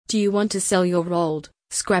Do you want to sell your old,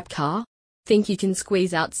 scrap car? Think you can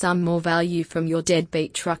squeeze out some more value from your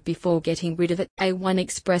deadbeat truck before getting rid of it? A1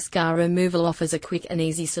 Express Car Removal offers a quick and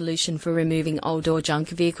easy solution for removing old or junk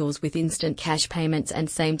vehicles with instant cash payments and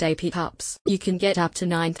same-day pickups. You can get up to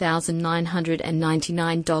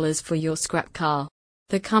 $9,999 for your scrap car.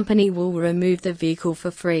 The company will remove the vehicle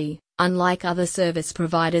for free, unlike other service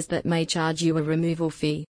providers that may charge you a removal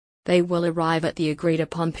fee. They will arrive at the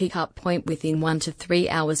agreed-upon pickup point within 1 to 3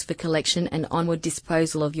 hours for collection and onward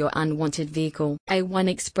disposal of your unwanted vehicle. A1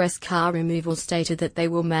 Express Car Removal stated that they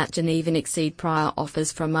will match and even exceed prior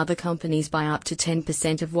offers from other companies by up to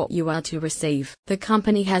 10% of what you are to receive. The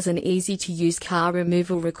company has an easy-to-use car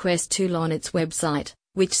removal request tool on its website,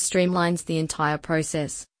 which streamlines the entire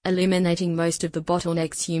process, eliminating most of the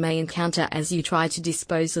bottlenecks you may encounter as you try to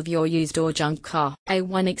dispose of your used or junk car.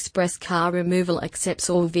 A1 Express Car Removal accepts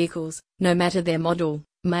all vehicles, no matter their model,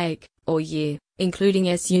 make, or year, including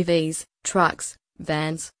SUVs, trucks,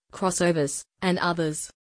 vans, crossovers, and others.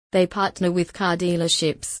 They partner with car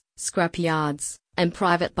dealerships, scrap yards, and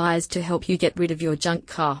private buyers to help you get rid of your junk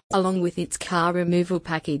car. Along with its car removal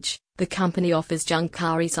package, the company offers junk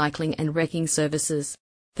car recycling and wrecking services.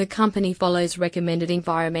 The company follows recommended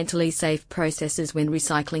environmentally safe processes when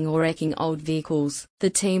recycling or wrecking old vehicles. The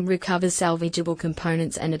team recovers salvageable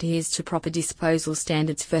components and adheres to proper disposal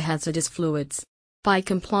standards for hazardous fluids. By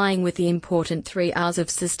complying with the important 3 R's of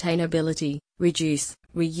sustainability, reduce,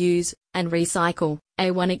 reuse, and recycle,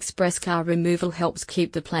 A1 Express Car Removal helps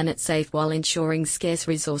keep the planet safe while ensuring scarce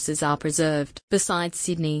resources are preserved. Besides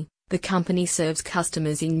Sydney, the company serves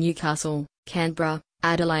customers in Newcastle, Canberra,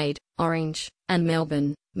 Adelaide, Orange, and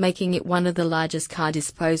Melbourne, making it one of the largest car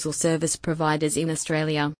disposal service providers in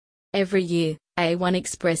Australia. Every year, A1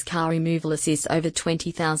 Express Car Removal assists over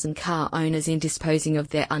 20,000 car owners in disposing of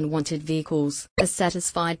their unwanted vehicles. A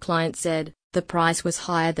satisfied client said, "The price was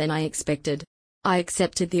higher than I expected. I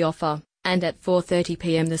accepted the offer, and at 4:30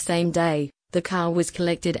 p.m. the same day, the car was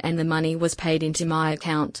collected and the money was paid into my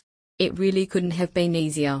account. It really couldn't have been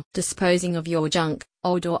easier." Disposing of your junk,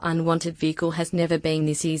 old or unwanted vehicle has never been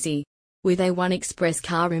this easy. With A1 Express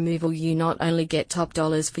Car Removal you not only get top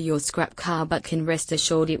dollars for your scrap car but can rest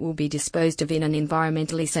assured it will be disposed of in an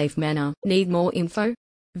environmentally safe manner. Need more info?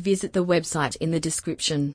 Visit the website in the description.